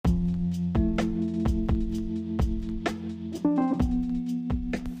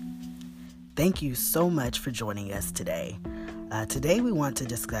Thank you so much for joining us today. Today we want to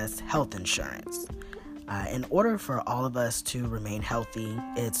discuss health insurance. In order for all of us to remain healthy,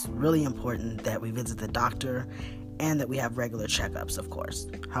 it's really important that we visit the doctor and that we have regular checkups, of course.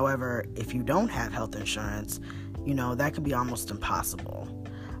 However, if you don't have health insurance, that could be almost impossible.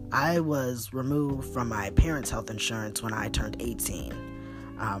 I was removed from my parents' health insurance when I turned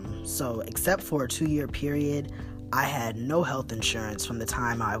 18. So except for a 2-year period, I had no health insurance from the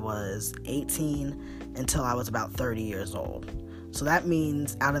time I was 18 until I was about 30 years old. So that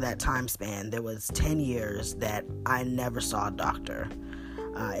means out of that time span, there was 10 years that I never saw a doctor.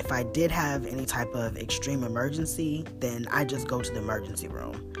 If I did have any type of extreme emergency, then I just go to the emergency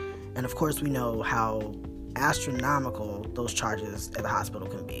room. And of course, we know how astronomical those charges at the hospital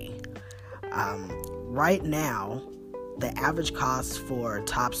can be. Right now, the average cost for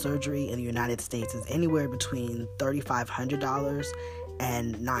top surgery in the United States is anywhere between $3,500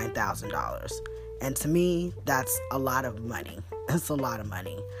 and $9,000. And to me, that's a lot of money. It's a lot of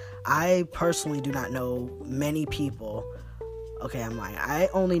money. I personally do not know many people. Okay, I'm lying. I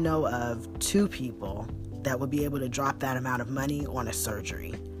only know of 2 people that would be able to drop that amount of money on a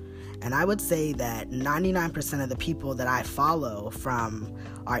surgery. And I would say that 99% of the people that I follow from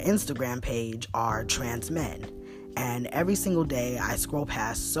our Instagram page are trans men. And every single day I scroll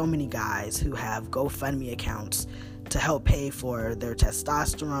past so many guys who have GoFundMe accounts to help pay for their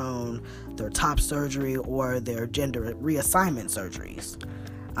testosterone, their top surgery, or their gender reassignment surgeries.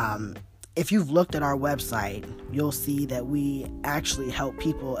 If you've looked at our website, you'll see that we actually help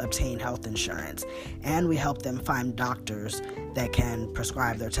people obtain health insurance, and we help them find doctors that can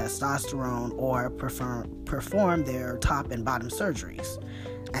prescribe their testosterone or perform their top and bottom surgeries.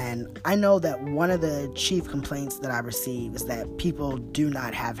 And I know that one of the chief complaints that I receive is that people do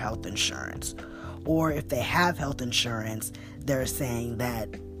not have health insurance. Or if they have health insurance, they're saying that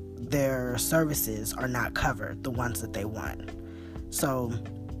their services are not covered, the ones that they want. So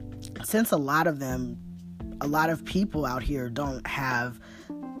since a lot of people out here don't have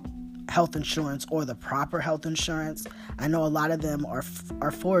health insurance or the proper health insurance, I know a lot of them are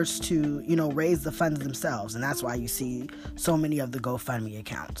forced to, raise the funds themselves. And that's why you see so many of the GoFundMe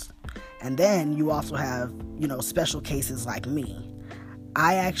accounts. And then you also have, special cases like me.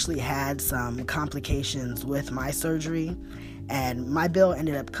 I actually had some complications with my surgery, and my bill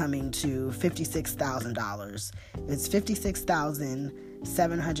ended up coming to $56,000. It's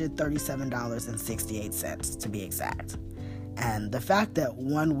 $56,737.68 to be exact. And the fact that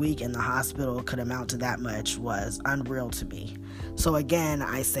 1 week in the hospital could amount to that much was unreal to me. So again,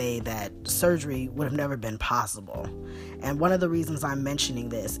 I say that surgery would have never been possible. And one of the reasons I'm mentioning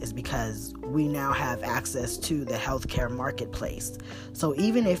this is because we now have access to the healthcare marketplace. So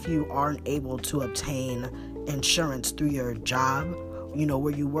even if you aren't able to obtain insurance through your job,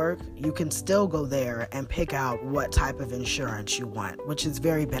 where you work, you can still go there and pick out what type of insurance you want, which is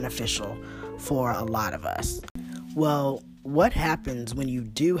very beneficial for a lot of us. Well, what happens when you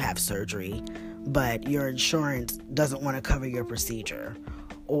do have surgery, but your insurance doesn't want to cover your procedure?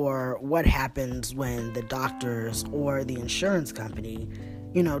 Or what happens when the doctors or the insurance company,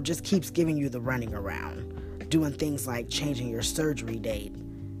 just keeps giving you the running around, doing things like changing your surgery date,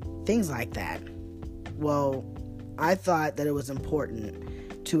 things like that? Well, I thought that it was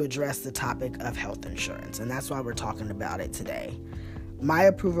important to address the topic of health insurance, and that's why we're talking about it today. My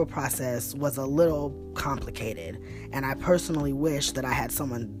approval process was a little complicated, and I personally wish that I had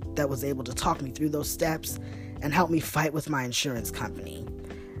someone that was able to talk me through those steps and help me fight with my insurance company.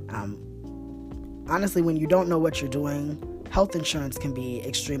 Honestly, when you don't know what you're doing, health insurance can be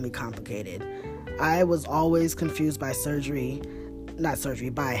extremely complicated. I was always confused by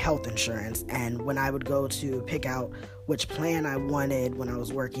by health insurance, and when I would go to pick out which plan I wanted when I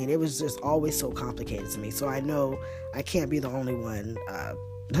was working, it was just always so complicated to me. So I know I can't be the only one,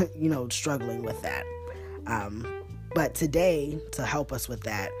 struggling with that. But today, to help us with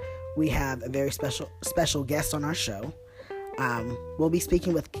that, we have a very special guest on our show. We'll be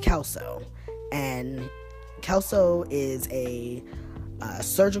speaking with Kelso, and Kelso is a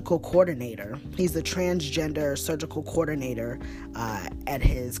surgical coordinator. He's the transgender surgical coordinator at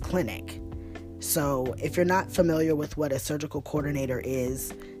his clinic. So if you're not familiar with what a surgical coordinator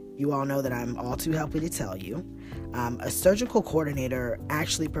is, you all know that I'm all too happy to tell you. A surgical coordinator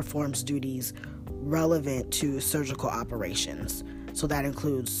actually performs duties relevant to surgical operations. So that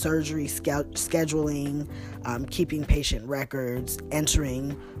includes surgery scheduling, keeping patient records,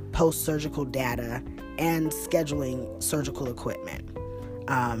 entering post-surgical data, and scheduling surgical equipment.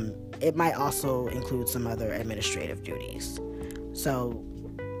 It might also include some other administrative duties. So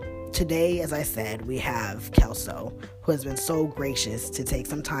today, as I said, we have Kelso, who has been so gracious to take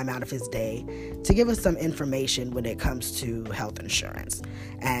some time out of his day to give us some information when it comes to health insurance.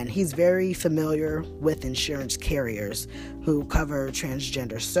 And he's very familiar with insurance carriers who cover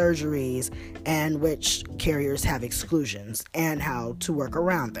transgender surgeries and which carriers have exclusions and how to work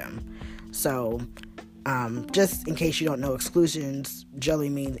around them. So, just in case you don't know, exclusions generally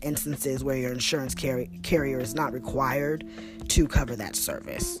mean instances where your insurance carrier is not required to cover that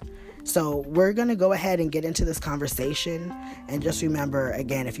service. So we're going to go ahead and get into this conversation. And just remember,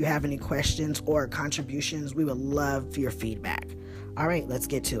 again, if you have any questions or contributions, we would love your feedback. All right, let's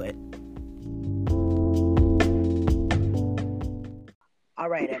get to it. All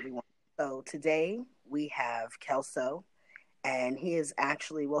right, everyone. So today we have Kelso. And he is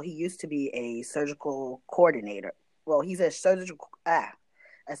actually, he used to be a surgical coordinator. Well, he's a surgical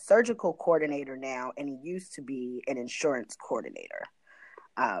coordinator now, and he used to be an insurance coordinator.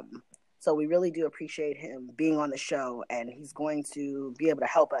 So we really do appreciate him being on the show, and he's going to be able to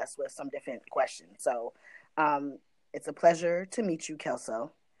help us with some different questions. So it's a pleasure to meet you,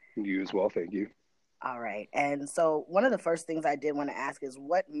 Kelso. You as well, thank you. All right. And so one of the first things I did want to ask is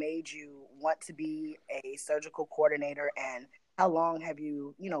what made you want to be a surgical coordinator, and how long have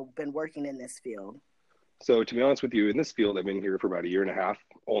you, been working in this field? So to be honest with you, in this field, I've been here for about 1.5 years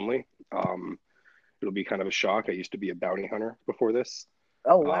only. It'll be kind of a shock. I used to be a bounty hunter before this.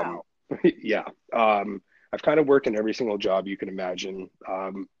 Oh, wow. Yeah. I've kind of worked in every single job you can imagine.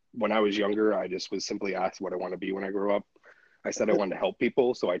 When I was younger, I just was simply asked what I want to be when I grow up. I said I wanted to help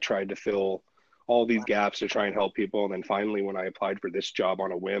people, so I tried to fill all these gaps to try and help people. And then finally, when I applied for this job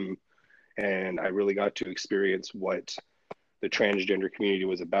on a whim, and I really got to experience what the transgender community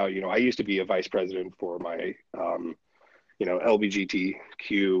was about. I used to be a vice president for my,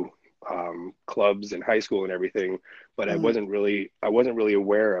 LGBTQ clubs in high school and everything, but I wasn't really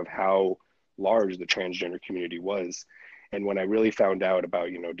aware of how large the transgender community was. And when I really found out about,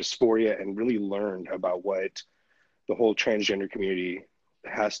 dysphoria and really learned about what the whole transgender community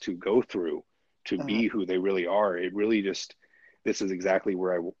has to go through to be who they really are, it really just, this is exactly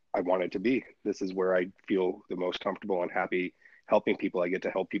where I wanted to be. This is where I feel the most comfortable and happy helping people. I get to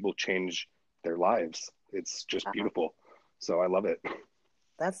help people change their lives. It's just beautiful. So I love it.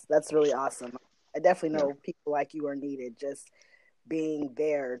 That's really awesome. I definitely know people like you are needed, just being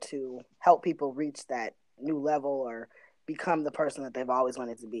there to help people reach that new level or become the person that they've always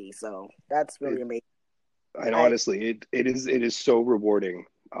wanted to be. So that's really amazing. And honestly, it is so rewarding.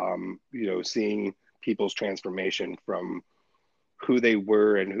 Seeing people's transformation from who they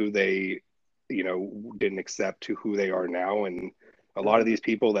were and who they, didn't accept to who they are now. And a lot of these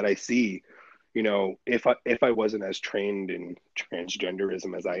people that I see, if I wasn't as trained in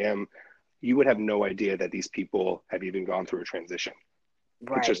transgenderism as I am, you would have no idea that these people have even gone through a transition.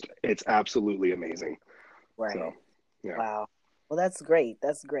 Right. It's absolutely amazing. Right. So, yeah. Wow. Well, that's great.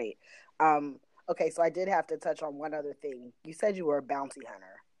 That's great. Okay, so I did have to touch on one other thing. You said you were a bounty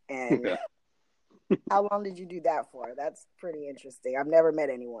hunter, and how long did you do that for? That's pretty interesting. I've never met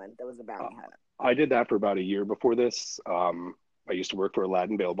anyone that was a bounty hunter. I did that for about 1 year before this. I used to work for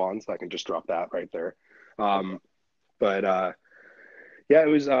Aladdin Bail Bonds. I can just drop that right there. It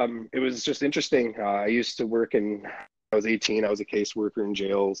was just interesting. I used to work I was 18. I was a caseworker in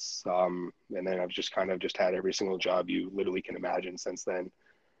jails. And then I've just had every single job you literally can imagine since then.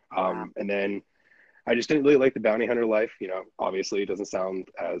 And then I just didn't really like the bounty hunter life. Obviously it doesn't sound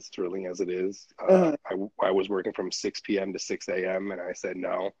as thrilling as it is. I was working from 6 p.m. to 6 a.m. and I said,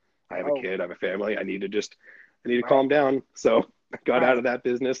 no, I have a kid, I have a family. I need to calm down. So I got out of that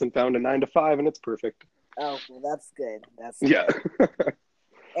business and found a 9-to-5, and it's perfect. Oh, well, that's good. Yeah.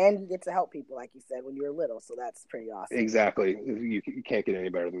 And you get to help people, like you said, when you were little. So that's pretty awesome. Exactly. You can't get any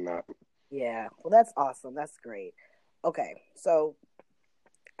better than that. Yeah. Well, that's awesome. That's great. Okay. So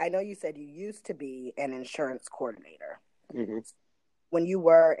I know you said you used to be an insurance coordinator. Mm-hmm. When you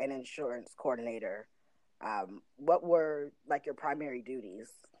were an insurance coordinator, what were like your primary duties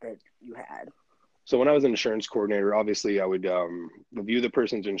that you had? So when I was an insurance coordinator, obviously I would review the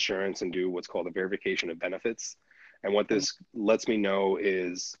person's insurance and do what's called a verification of benefits. And what this lets me know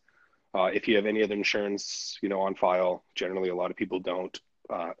is if you have any other insurance, on file. Generally, a lot of people don't.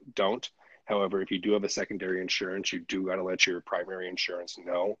 However, if you do have a secondary insurance, you do got to let your primary insurance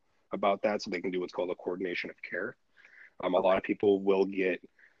know about that so they can do what's called a coordination of care. A lot of people will get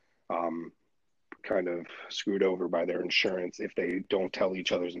kind of screwed over by their insurance if they don't tell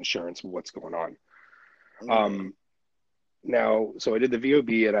each other's insurance what's going on. Now, so I did the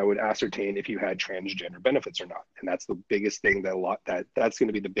VOB and I would ascertain if you had transgender benefits or not. And that's the biggest thing that's going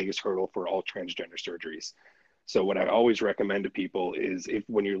to be the biggest hurdle for all transgender surgeries. So what I always recommend to people is, if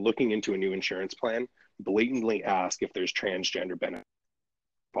when you're looking into a new insurance plan, blatantly ask if there's transgender benefit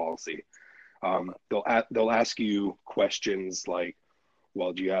policy. Okay. They'll ask you questions like,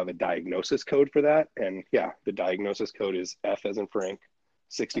 well, do you have a diagnosis code for that? And yeah, the diagnosis code is F as in Frank,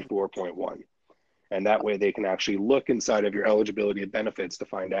 64.1. And that way they can actually look inside of your eligibility of benefits to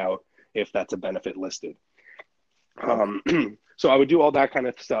find out if that's a benefit listed. Okay. So I would do all that kind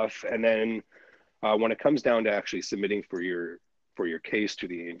of stuff. And then when it comes down to actually submitting for your case to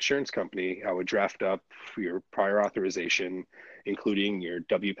the insurance company, I would draft up your prior authorization, including your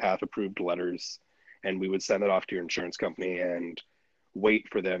WPATH approved letters, and we would send it off to your insurance company and wait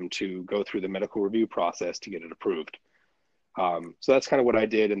for them to go through the medical review process to get it approved. So that's kind of what I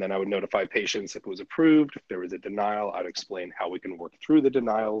did. And then I would notify patients if it was approved. If there was a denial, I'd explain how we can work through the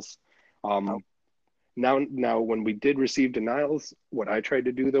denials. Oh, Now, when we did receive denials, what I tried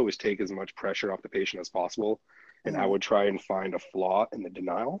to do though was take as much pressure off the patient as possible, and I mhm. would try and find a flaw in the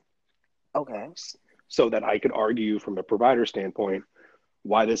denial Okay. so that I could argue from a provider standpoint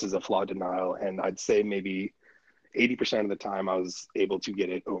why this is a flawed denial. And I'd say maybe 80% of the time I was able to get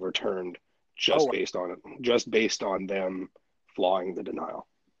it overturned Oh, just based on them flawing the denial.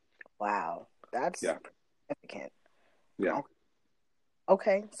 wow. That's Yeah. significant. Yeah.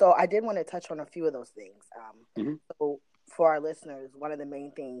 Okay, so I did want to touch on a few of those things. Hmm. So for our listeners, one of the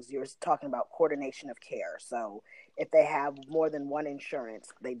main things you're talking about coordination of care. So if they have more than one insurance,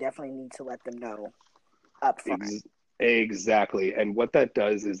 they definitely need to let them know up front. Ex- exactly. And what that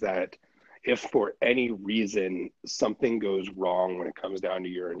does is that if for any reason something goes wrong when it comes down to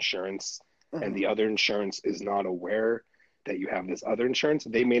your insurance and Hmm. the other insurance is not aware that you have this other insurance,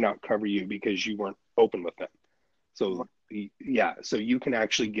 they may not cover you because you weren't open with them. So yeah, so you can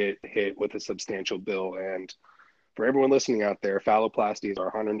actually get hit with a substantial bill. And for everyone listening out there, phalloplasties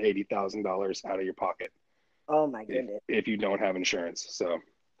are $180,000 out of your pocket Oh my if goodness! if you don't have insurance. So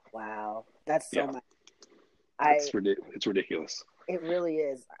Wow, that's so yeah, much. I it's ridiculous. It really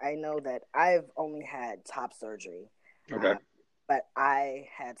is. I know that I've only had top surgery, Okay. uh, but I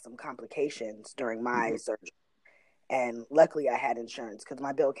had some complications during my Hmm. surgery, and luckily I had insurance because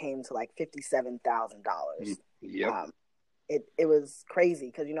my bill came to like $57,000. Yep. Um, it was crazy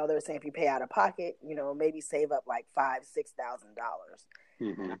because they were saying if you pay out of pocket, maybe save up like $5,000-6,000.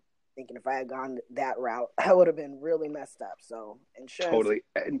 Hmm. Thinking if I had gone that route, I would have been really messed up. So insurance, Totally.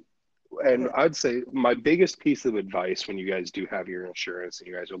 And I'd say my biggest piece of advice when you guys do have your insurance and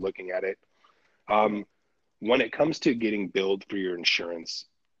you guys are looking at it, mhm, um, when it comes to getting billed for your insurance,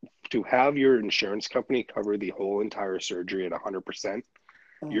 to have your insurance company cover the whole entire surgery at 100%,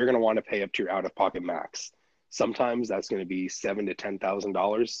 you're mhm, going to want to pay up to your out-of-pocket max. Sometimes that's going to be $7,000 to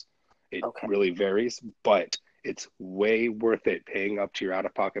 $10,000. It okay, really varies, but it's way worth it paying up to your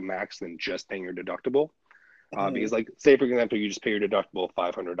out-of-pocket max than just paying your deductible. mhm, Because, like, say for example, you just pay your deductible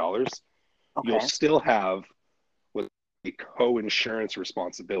 $500, you'll okay, still have what's a co-insurance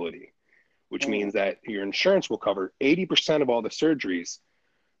responsibility, which mhm, means that your insurance will cover 80% of all the surgeries,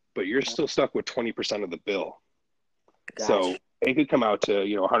 but you're still stuck with 20% of the bill. So gotcha, it could come out to,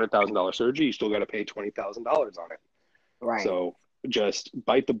 $100,000 surgery. You still got to pay $20,000 on it. right, So just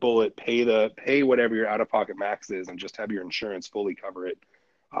bite the bullet, pay whatever your out of pocket max is, and just have your insurance fully cover it.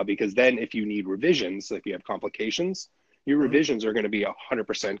 Because then if you need revisions, if you have complications, your mhm, revisions are going to be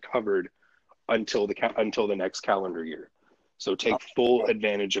 100% covered until the next calendar year. So take full okay,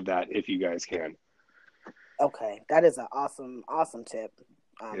 advantage of that if you guys can. okay. That is an awesome, awesome tip.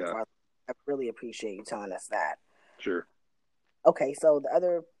 Yeah, I really appreciate you telling us that. sure. Okay, so the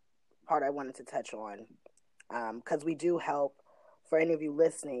other part I wanted to touch on, because we do help, for any of you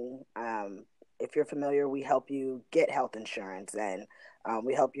listening, if you're familiar, we help you get health insurance, and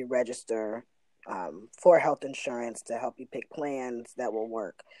we help you register for health insurance to help you pick plans that will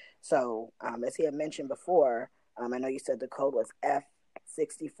work. So, as he had mentioned before, I know you said the code was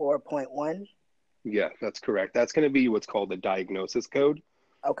F64.1. Yeah, that's correct. That's going to be what's called the diagnosis code.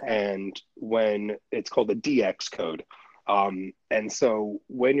 Okay. And when it's called the DX code. And so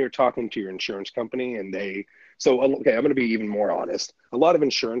when you're talking to your insurance company okay, I'm going to be even more honest. A lot of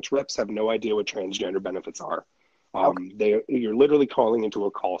insurance reps have no idea what transgender benefits are. Okay. You're literally calling into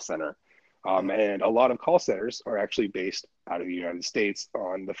a call center. Mhm. And a lot of call centers are actually based out of the United States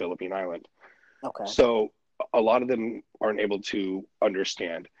on the Philippine Island. Okay. So a lot of them aren't able to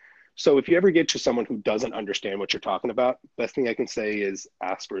understand. So if you ever get to someone who doesn't understand what you're talking about, best thing I can say is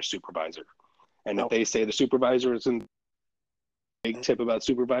ask for a supervisor. And if Okay. they say the supervisor isn't, big tip about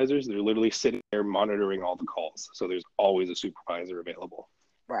supervisors, they're literally sitting there monitoring all the calls. So there's always a supervisor available.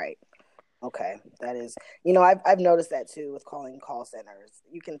 Right. Okay, that is, I've noticed that too with calling call centers.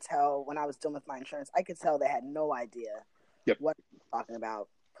 You can tell when I was dealing with my insurance, I could tell they had no idea Yep. what I'm talking about,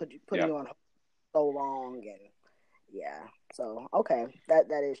 putting Yeah. you on hold so long, and yeah. So okay,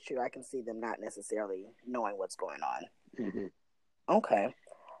 that is true. I can see them not necessarily knowing what's going on. Hmm. Okay,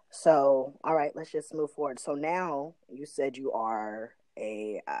 so all right, let's just move forward. So now you said you are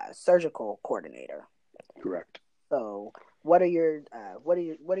a surgical coordinator. Correct. So what are your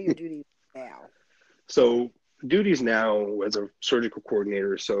duties now? So duties now as a surgical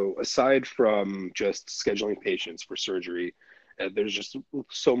coordinator. So aside from just scheduling patients for surgery, there's just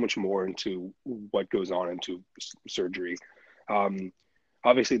so much more into what goes on into surgery. Um,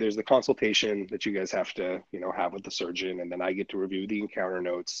 Obviously, there's the consultation that you guys have to, have with the surgeon, and then I get to review the encounter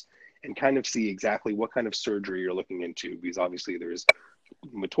notes and kind of see exactly what kind of surgery you're looking into. Because obviously, there's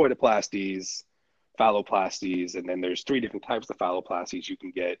metoidoplasties, phalloplasties, and then there's three different types of phalloplasties you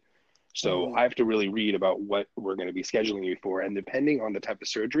can get. So Mm-hmm. I have to really read about what we're going to be scheduling you for, and depending on the type of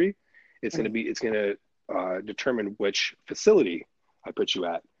surgery, it's going to determine which facility I put you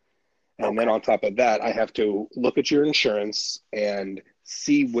at. And then Okay. on top of that, I have to look at your insurance and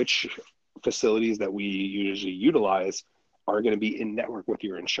see which facilities that we usually utilize are going to be in network with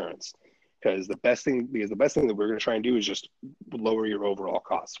your insurance. Because the best thing that we're going to try and do is just lower your overall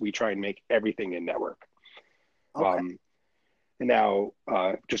costs. We try and make everything in network. Okay. Um, and now,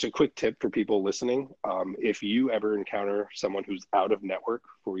 just a quick tip for people listening: if you ever encounter someone who's out of network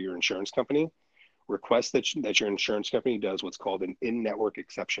for your insurance company, request that your insurance company does what's called an in-network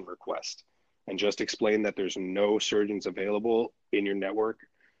exception request, and just explain that there's no surgeons available in your network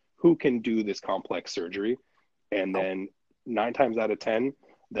who can do this complex surgery. And Oh, then 9 times out of 10,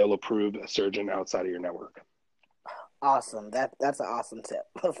 they'll approve a surgeon outside of your network. awesome. That's an awesome tip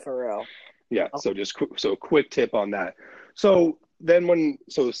for real. Yeah, Oh, so so quick tip on that. So then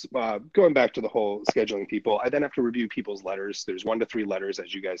going back to the whole scheduling people, I then have to review people's letters. There's 1 to 3 letters,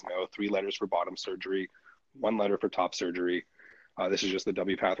 as you guys know, 3 letters for bottom surgery, 1 letter for top surgery. This is just the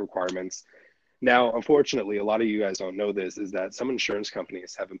WPATH requirements. Now, unfortunately, a lot of you guys don't know this, is that some insurance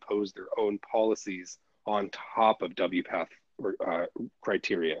companies have imposed their own policies on top of WPATH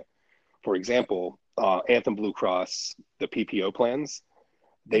criteria. For example, Anthem Blue Cross, the PPO plans,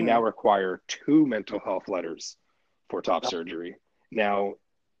 they mhm. now require 2 mental health letters for top surgery. Now,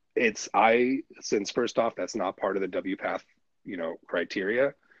 since first off, that's not part of the WPATH,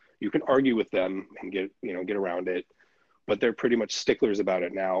 criteria. You can argue with them and get around it, but they're pretty much sticklers about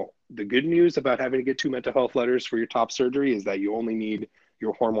it now. The good news about having to get 2 mental health letters for your top surgery is that you only need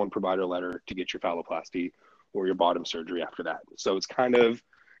your hormone provider letter to get your phalloplasty or your bottom surgery after that. So it's kind of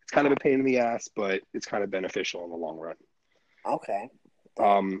a pain in the ass, but it's kind of beneficial in the long run. Okay. That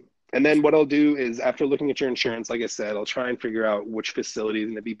Um, and then what I'll do is, after looking at your insurance, like I said, I'll try and figure out which facility is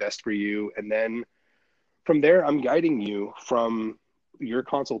going to be best for you. And then from there, I'm guiding you from your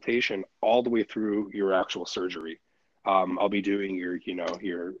consultation all the way through your actual surgery. I'll be doing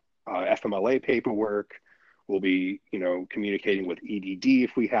your FMLA paperwork. We'll be, communicating with EDD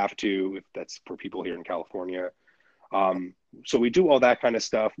if we have to, if that's for people here in California. So we do all that kind of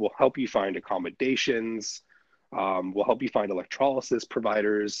stuff. We'll help you find accommodations. We'll help you find electrolysis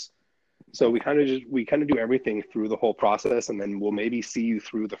providers. So okay. we kind of do everything through the whole process, and then we'll maybe see you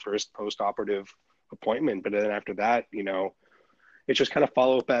through the first post-operative appointment. But then after that, it's just kind of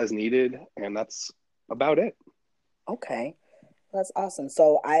follow up as needed, and that's about it. Okay. That's awesome.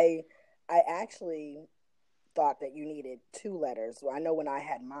 So I actually thought that you needed 2 letters. Well, I know when I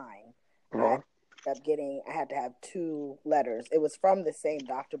had mine, I Uh-huh. I had to have 2 letters. It was from the same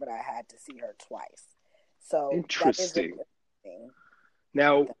doctor, but I had to see her twice. So that is a Interesting. good thing.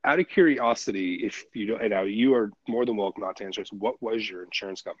 Now, out of curiosity, if you don't, now you are more than welcome not to answer this. What was your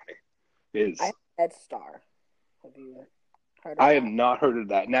insurance company? I Is had Star. Have you heard of I have that? not heard of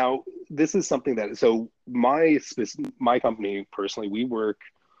that. Now, this is something that so my company personally, we work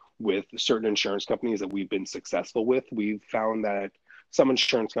with certain insurance companies that we've been successful with. We've found that some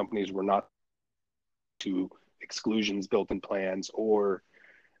insurance companies were not to exclusions built in plans, or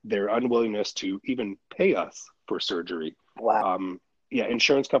their unwillingness to even pay us for surgery. Wow. Um, yeah,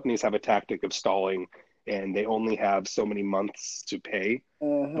 insurance companies have a tactic of stalling, and they only have so many months to pay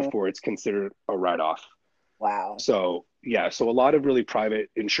Hmm. before it's considered a write-off. Wow. So yeah, so a lot of really private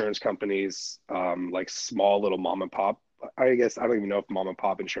insurance companies, like small little mom and pop. I guess I don't even know if mom and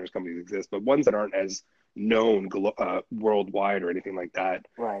pop insurance companies exist, but ones that aren't as known worldwide or anything like that.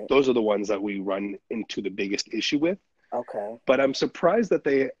 Right. Those are the ones that we run into the biggest issue with. Okay. But I'm surprised that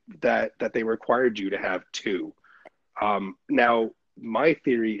they required you to have two. Now, my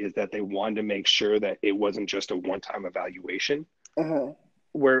theory is that they wanted to make sure that it wasn't just a one-time evaluation. Hmm.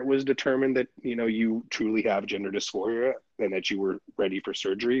 where it was determined that, you truly have gender dysphoria and that you were ready for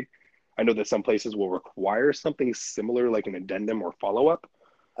surgery. I know that some places will require something similar, like an addendum or follow-up.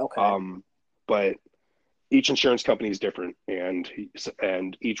 Okay. But each insurance company is different, and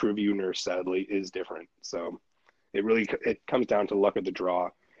each review nurse, sadly, is different. So it comes down to luck of the draw.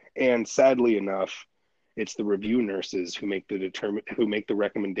 And sadly enough, it's the review nurses who make the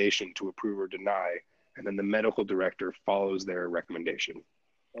recommendation to approve or deny, and then the medical director follows their recommendation.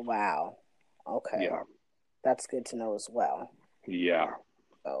 Wow. Okay. Yeah. That's good to know as well. Yeah.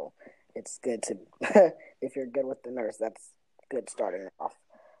 So it's good to, if you're good with the nurse, that's good starting off.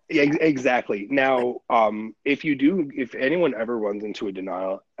 Yeah, exactly. Now, if anyone ever runs into a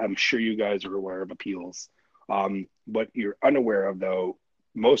denial, I'm sure you guys are aware of appeals. What you're unaware of, though,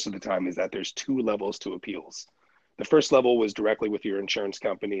 most of the time, is that there's two levels to appeals. The first level was directly with your insurance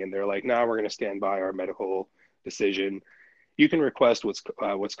company, and they're like, "No, we're going to stand by our medical decision." You can request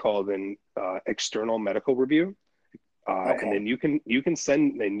what's called an external medical review, Okay. and then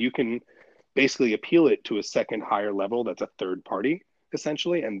you can basically appeal it to a second higher level. That's a third party,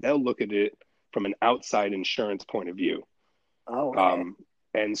 essentially, and they'll look at it from an outside insurance point of view. Oh, okay.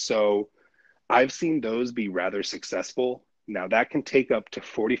 And so I've seen those be rather successful. Now, that can take up to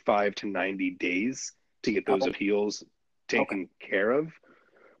 45 to 90 days to get those Oh, appeals okay. taken care of.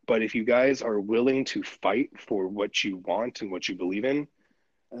 But if you guys are willing to fight for what you want and what you believe in,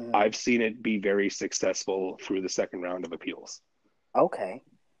 Mhm. I've seen it be very successful through the second round of appeals. Okay.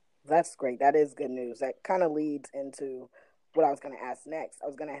 That's great. That is good news. That kind of leads into what I was going to ask next. I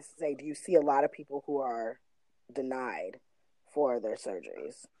was going to say, do you see a lot of people who are denied for their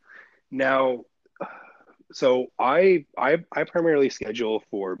surgeries? Now, so I primarily schedule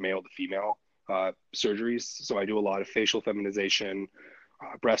for male to female surgeries. So I do a lot of facial feminization,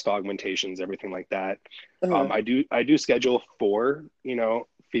 breast augmentations, everything like that. Mhm. I do schedule for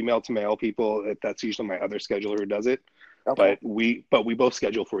female to male people. That's usually my other scheduler who does it. Okay. But we both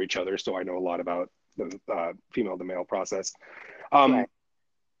schedule for each other, so I know a lot about the female to male process. Um, Right.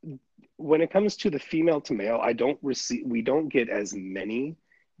 when it comes to the female to male, we don't get as many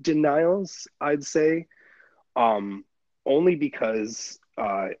denials, I'd say, only because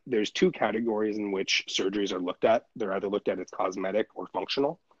there's two categories in which surgeries are looked at. They're either looked at as cosmetic or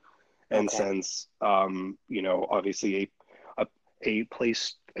functional. And Okay. since, obviously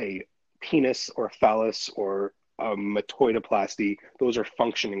a penis or phallus or a metoidoplasty, those are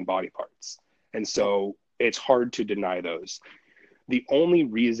functioning body parts. And Okay. so it's hard to deny those. The only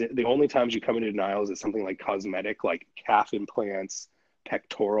times you come into denials is something like cosmetic, like calf implants,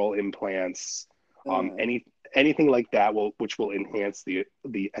 pectoral implants, Mm. anything like that which will enhance the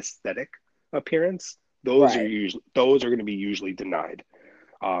aesthetic appearance. Right. Those are going to be usually denied.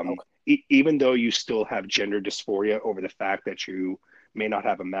 Okay. Even though you still have gender dysphoria over the fact that you may not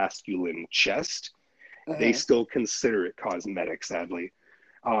have a masculine chest, they Mhm. still consider it cosmetic, sadly.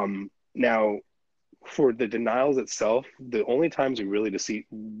 Now, for the denials itself, the only times we really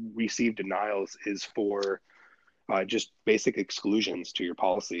receive denials is for just basic exclusions to your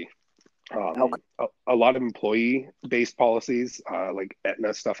policy. Okay. A lot of employee-based policies, like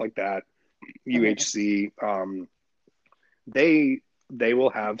Aetna, stuff like that, Mhm. UHC, they will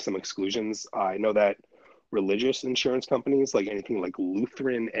have some exclusions. I know that religious insurance companies, like anything like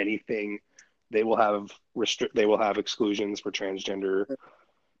Lutheran, anything, they will have exclusions for transgender Okay.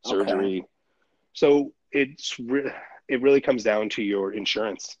 surgery. So it really comes down to your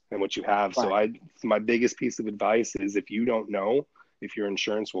insurance and what you have. Right. My biggest piece of advice is, if you don't know if your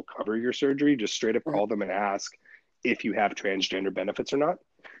insurance will cover your surgery, just straight up Mhm. call them and ask if you have transgender benefits or not.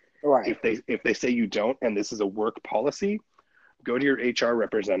 Right. If they say you don't and this is a work policy, go to your HR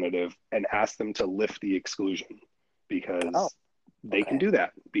representative and ask them to lift the exclusion, Oh. because they can Okay. do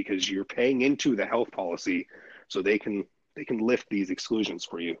that, because you're paying into the health policy, so they can lift these exclusions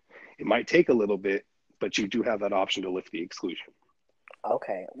for you. It might take a little bit, but you do have that option to lift the exclusion.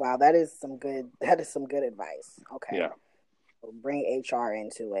 Okay. Wow. That is some good. That is some good advice. Okay. Yeah, So bring HR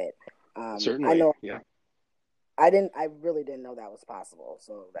into it. I certainly. know. Yeah. I didn't. I really didn't know that was possible.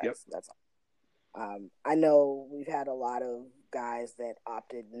 So Yep. that's. I know we've had a lot of guys that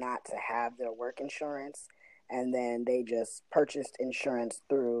opted not to have their work insurance, and then they just purchased insurance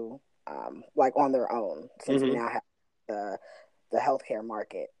through, like on their own. Since we Hmm. now have the healthcare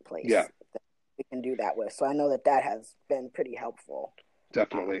marketplace Yeah, that we can do that with, so I know that that has been pretty helpful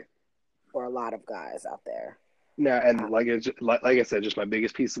definitely. for a lot of guys out there. Now, Uh, and like I said, just my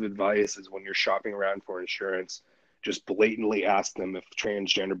biggest piece of advice is, when you're shopping around for insurance, just blatantly ask them if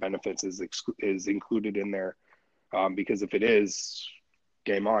transgender benefits is included in there, because if it is,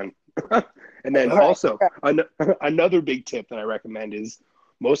 game on. And then right, also, another big tip that I recommend is,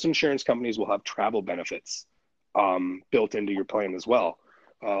 Most insurance companies will have travel benefits built into your plan as well.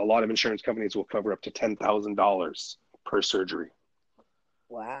 A lot of insurance companies will cover up to $10,000 per surgery.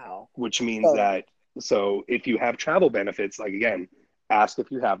 Wow. Which means So, that, so if you have travel benefits, like again, ask if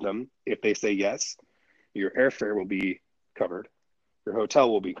you have them. If they say yes, your airfare will be covered, your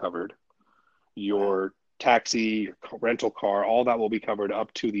hotel will be covered, wow. your taxi, your rental car, all that will be covered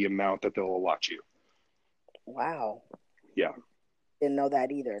up to the amount that they'll allot you. Wow. Yeah. Didn't know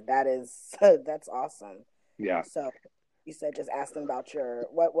that either. That is that's awesome. Yeah. So you said just ask them about your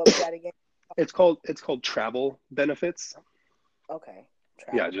what was that again? It's called travel benefits. Okay.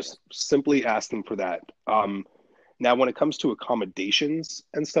 Yeah, Travel just benefits. simply ask them for that. Now, when it comes to accommodations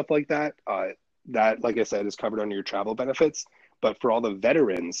and stuff like that, that, like I said, is covered under your travel benefits. But for all the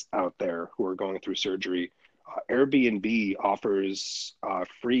veterans out there who are going through surgery, Airbnb offers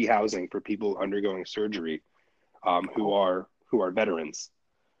free housing for people undergoing surgery Oh, who are veterans.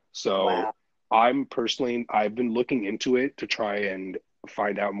 So wow. I've been looking into it to try and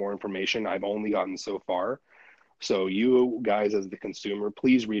find out more information. I've only gotten so far. So you guys, as the consumer,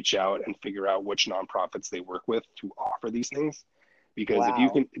 please reach out and figure out which nonprofits they work with to offer these things. Wow. Because if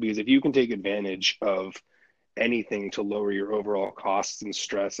you can take advantage of anything to lower your overall costs and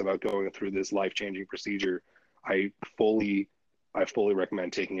stress about going through this life-changing procedure, I fully I fully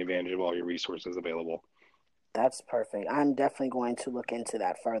recommend taking advantage of all your resources available. That's perfect. I'm definitely going to look into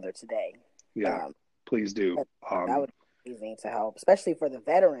that further today. Yeah, Um, please do. that, that would be amazing to help, especially for the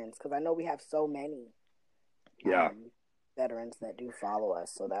veterans, because I know we have so many Yeah. veterans that do follow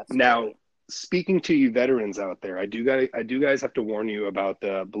us. So that's Now, great. speaking to you veterans out there, I do guys have to warn you about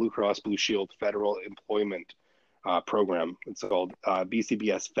the Blue Cross Blue Shield Federal Employment Program. It's called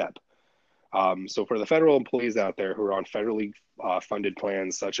BCBS FEP. So for the federal employees out there who are on federally funded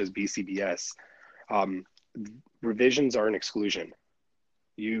plans such as BCBS, um, revisions are an exclusion.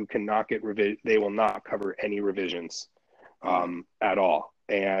 You cannot get they will not cover any revisions Mm, at all.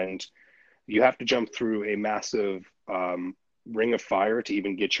 And you have to jump through a massive ring of fire to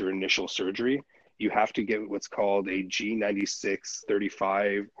even get your initial surgery. You have to get what's called a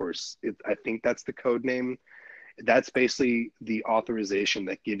G9635, or I think that's the code name. That's basically the authorization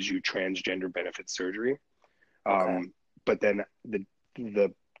that gives you transgender benefit surgery. okay. But then the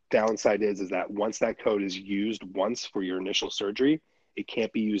downside is that once that code is used once for your initial surgery, it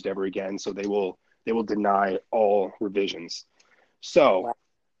can't be used ever again. So they will deny all revisions. So Wow.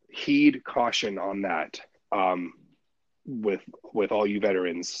 heed caution on that with all you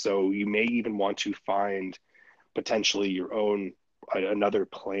veterans. So you may even want to find potentially your own another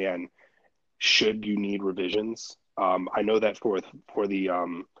plan should you need revisions. I know that for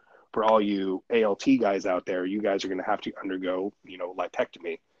all you ALT guys out there, you guys are going to have to undergo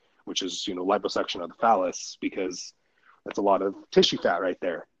lipectomy, which is liposuction of the phallus, because that's a lot of tissue fat right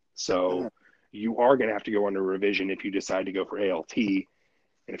there. Mhm. So you are going to have to go under revision if you decide to go for ALT.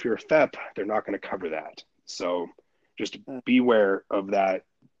 And if you're a FEP, they're not going to cover that. So just Mm, beware of that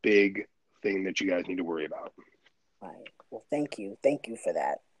big thing that you guys need to worry about. right. Well, thank you. Thank you for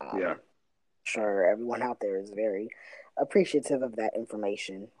that. Yeah, Sure everyone out there is very appreciative of that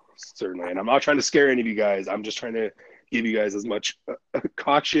information. certainly. And I'm not trying to scare any of you guys. I'm just trying to give you guys as much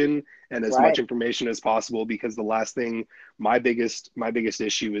caution and as much Right. information as possible, because the last thing, my biggest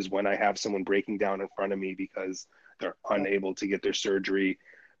issue is when I have someone breaking down in front of me because they're Mm, unable to get their surgery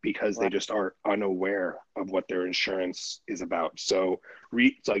because they right. just are unaware of what their insurance is about. So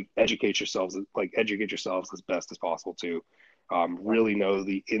it's like educate yourselves as best as possible to Right. really know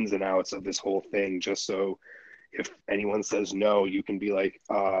the ins and outs of this whole thing, just so if anyone says no, you can be like,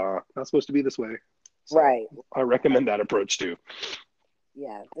 not supposed to be this way. So Right. I recommend that approach too.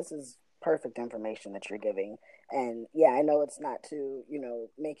 Yeah, this is perfect information that you're giving. And yeah, I know it's not to,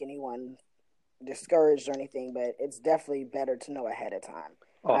 make anyone discouraged or anything, but it's definitely better to know ahead of time.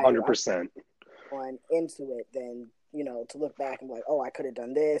 I'm 100%. going into it than, to look back and be like, oh, I could have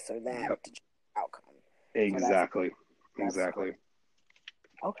done this or that Yep. to change the outcome. So Exactly. that's great. Exactly.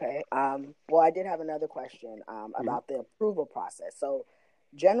 Okay. Well, I did have another question Mhm. about the approval process. So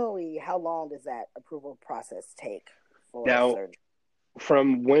generally, how long does that approval process take for Now, surgery?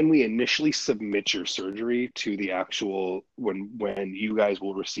 from when we initially submit your surgery to the actual when you guys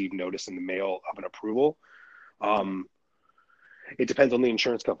will receive notice in the mail of an approval, Mhm. um, it depends on the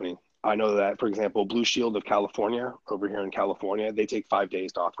insurance company. I know that, for example, Blue Shield of California, over here in California, they take 5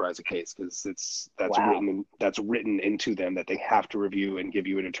 days to authorize a case, because Wow. that's written into them that they have to review and give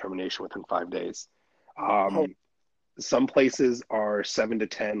you a determination within 5 days. Oh, Um, some places are 7 to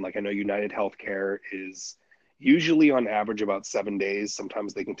 10. Like I know United Healthcare is usually on average about 7 days.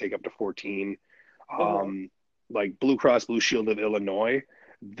 Sometimes they can take up to 14. mhm. Um, like Blue Cross Blue Shield of Illinois,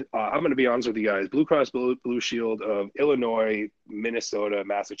 I'm going to be honest with you guys. Blue Cross Blue Shield of Illinois, Minnesota,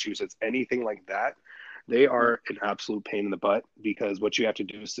 Massachusetts, anything like that, they are an absolute pain in the butt, because what you have to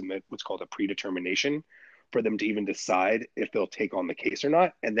do is submit what's called a predetermination for them to even decide if they'll take on the case or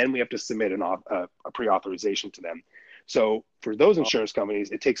not. And then we have to submit a pre-authorization to them. So for those insurance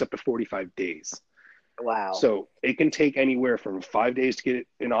companies, it takes up to 45 days. Wow. So it can take anywhere from 5 days to get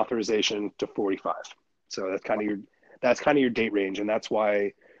an authorization to 45. So that's kind of your date range. And that's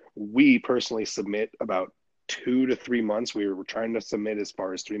why we personally submit about 2 to 3 months. We were trying to submit as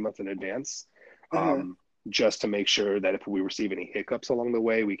far as 3 months in advance, just to make sure that if we receive any hiccups along the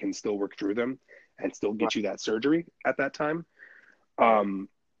way, we can still work through them and still get you that surgery at that time.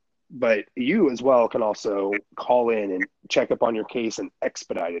 But you as well can also call in and check up on your case and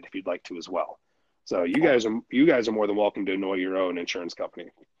expedite it if you'd like to as well. So you guys are more than welcome to annoy your own insurance company.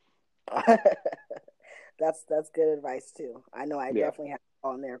 That's good advice too. I know I definitely have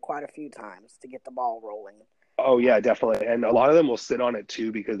on there quite a few times to get the ball rolling. Oh yeah, definitely. And a lot of them will sit on it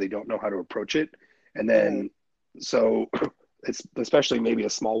too because they don't know how to approach it. And then so it's especially maybe a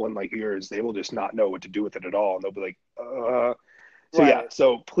small one like yours, they will just not know what to do with it at all. And they'll be like, So yeah,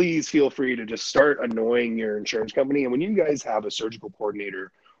 so please feel free to just start annoying your insurance company. And when you guys have a surgical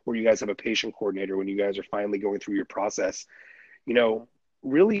coordinator or you guys have a patient coordinator, when you guys are finally going through your process,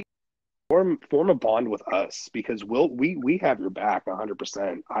 really form a bond with us, because we have your back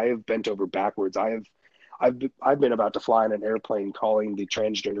 100%. I have bent over backwards. I've been about to fly in an airplane calling the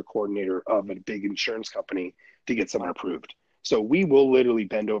transgender coordinator of a big insurance company to get someone approved. So we will literally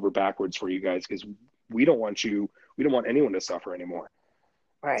bend over backwards for you guys, because we don't want anyone to suffer anymore.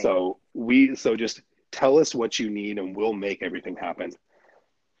 Right. So just tell us what you need and we'll make everything happen.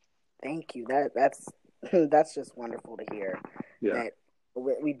 Thank you. That's just wonderful to hear. Yeah. That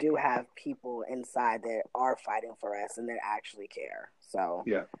we do have people inside that are fighting for us and that actually care. So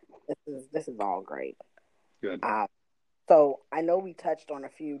yeah, this is all great. Good. So I know we touched on a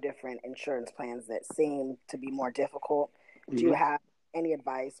few different insurance plans that seem to be more difficult. Do you have any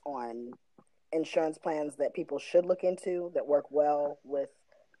advice on insurance plans that people should look into that work well with,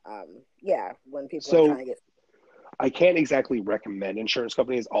 when people are trying to get? I can't exactly recommend insurance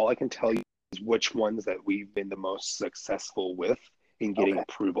companies. All I can tell you is which ones that we've been the most successful with in getting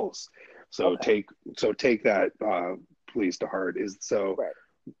approvals. So take that please to heart.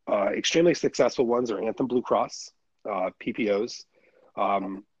 Extremely successful ones are Anthem Blue Cross, PPOs,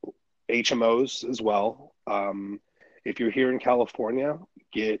 HMOs as well. If you're here in California,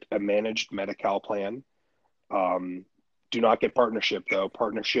 get a managed Medi-Cal plan. Do not get partnership though.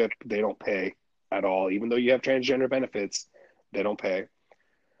 Partnership, they don't pay at all. Even though you have transgender benefits, they don't pay.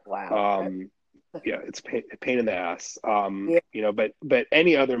 Wow. It's a pain in the ass. But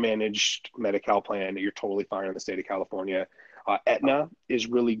any other managed Medi-Cal plan, you're totally fine in the state of California. Aetna is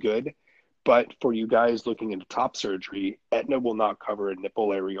really good, but for you guys looking into top surgery, Aetna will not cover a nipple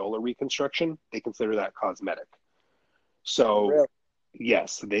areola reconstruction. They consider that cosmetic. So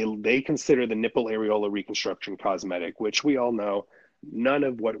yes, they consider the nipple areola reconstruction cosmetic, which we all know none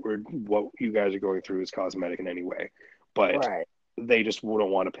of what you guys are going through is cosmetic in any way, but they just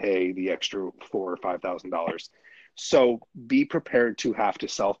wouldn't want to pay the extra $4,000 or $5,000. So be prepared to have to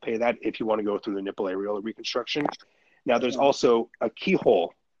self-pay that if you want to go through the nipple areola reconstruction. Now, there's also a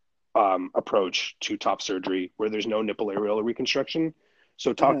keyhole approach to top surgery where there's no nipple areola reconstruction.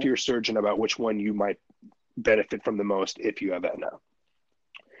 So talk to your surgeon about which one you might benefit from the most if you have Aetna.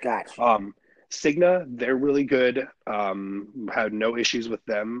 Gotcha. Cigna, they're really good. Had no issues with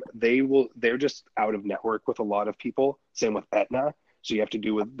them. They're just out of network with a lot of people. Same with Aetna. So you have to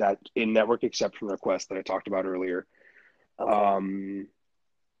do with that in-network exception request that I talked about earlier. Blue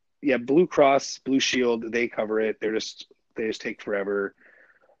Cross, Blue Shield, they cover it. They just take forever.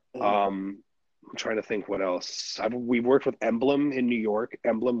 I'm trying to think what else. We've worked with Emblem in New York.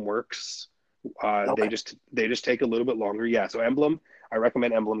 Emblem works. They just take a little bit longer. Yeah. So Emblem, I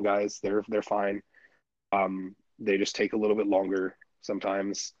recommend Emblem, guys. They're fine. They just take a little bit longer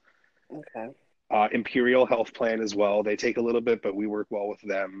sometimes. Okay. Imperial Health Plan as well. They take a little bit, but we work well with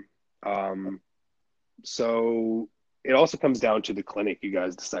them. So it also comes down to the clinic you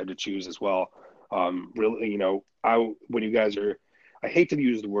guys decide to choose as well. Really, when you guys are, I hate to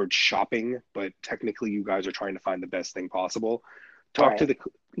use the word shopping, but technically you guys are trying to find the best thing possible.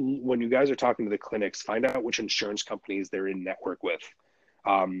 When you guys are talking to the clinics, find out which insurance companies they're in network with,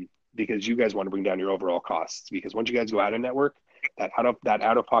 because you guys want to bring down your overall costs. Because once you guys go out of network, that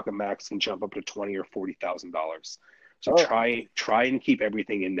out of pocket max can jump up to $20,000 or $40,000. So try and keep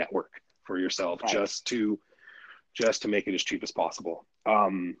everything in network for yourself, just to make it as cheap as possible.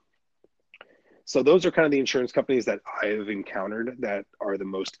 So those are kind of the insurance companies that I've encountered that are the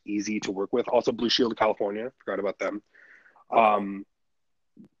most easy to work with. Also, Blue Shield of California, forgot about them. Okay.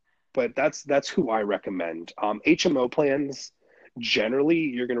 But that's who I recommend. HMO plans, generally,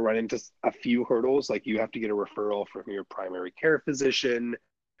 you're going to run into a few hurdles. Like you have to get a referral from your primary care physician.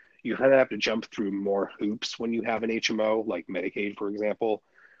 You kind of have to jump through more hoops when you have an HMO, like Medicaid, for example.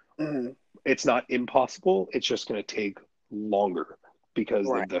 Mm-hmm. It's not impossible. It's just going to take longer because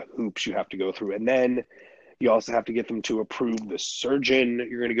Right. of the hoops you have to go through. And then you also have to get them to approve the surgeon that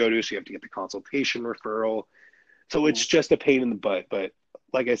you're going to go to. So you have to get the consultation referral. So it's just a pain in the butt. But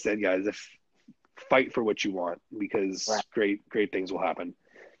like I said, guys, fight for what you want because great things will happen.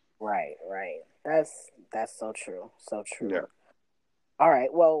 Right. That's so true. So true. Yeah. All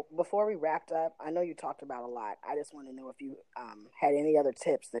right. Well, before we wrapped up, I know you talked about a lot. I just want to know if you had any other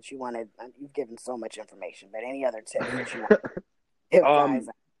tips that you wanted. You've given so much information, but any other tips that you want to give guys?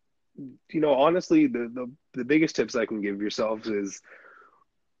 Honestly, the biggest tips I can give yourselves is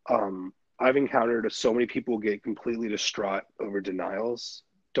I've encountered so many people get completely distraught over denials.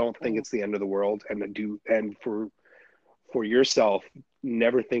 Don't think it's the end of the world, and for yourself,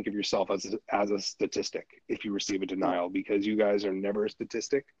 never think of yourself as a statistic if you receive a denial, because you guys are never a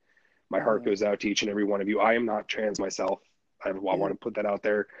statistic. My heart goes out to each and every one of you. I am not trans myself. I want to put that out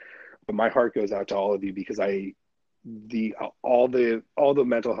there, but my heart goes out to all of you because all the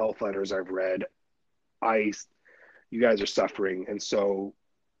mental health letters I've read, you guys are suffering, and so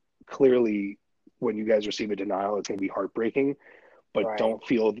clearly when you guys receive a denial, it's going to be heartbreaking. But don't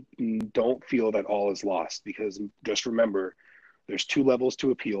feel that all is lost, because just remember, there's 2 levels to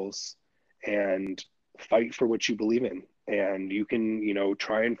appeals, and fight for what you believe in. And you can,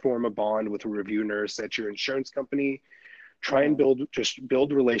 try and form a bond with a review nurse at your insurance company. Try and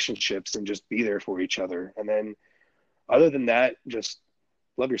build relationships and just be there for each other. And then other than that, just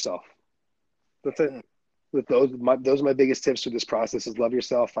love yourself. That's it. With those are my biggest tips through this process is love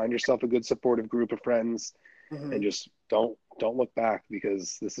yourself, find yourself a good supportive group of friends, and just don't look back,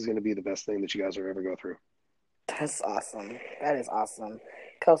 because this is going to be the best thing that you guys will ever go through. That's awesome. That is awesome.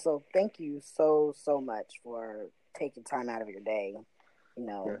 Kelso, thank you so much for taking time out of your day,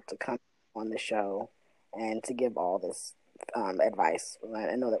 to come on the show and to give all this advice.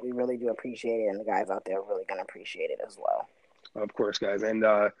 I know that we really do appreciate it, and the guys out there are really going to appreciate it as well. Of course, guys. And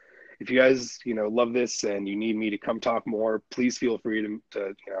if you guys, love this and you need me to come talk more, please feel free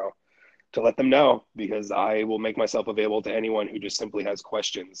to let them know, because I will make myself available to anyone who just simply has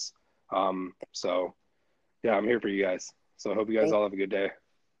questions. So yeah, I'm here for you guys. So I hope you guys all have a good day.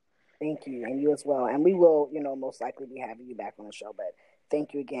 Thank you. And you as well. And we will, most likely be having you back on the show, but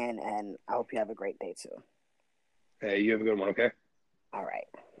thank you again. And I hope you have a great day too. Hey, you have a good one. Okay. All right.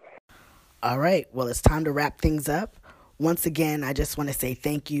 All right. Well, it's time to wrap things up. Once again, I just want to say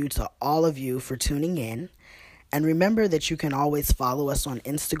thank you to all of you for tuning in. And remember that you can always follow us on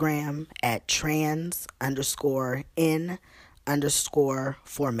Instagram at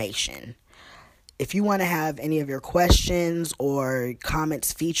trans_in_formation. If you want to have any of your questions or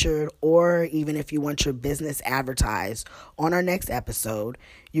comments featured, or even if you want your business advertised on our next episode,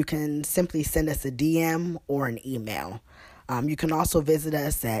 you can simply send us a DM or an email. You can also visit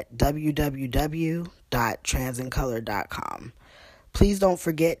us at www.transincolor.com. Please don't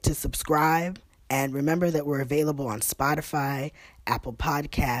forget to subscribe, and remember that we're available on Spotify, Apple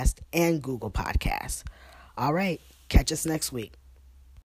Podcast, and Google Podcasts. All right, catch us next week.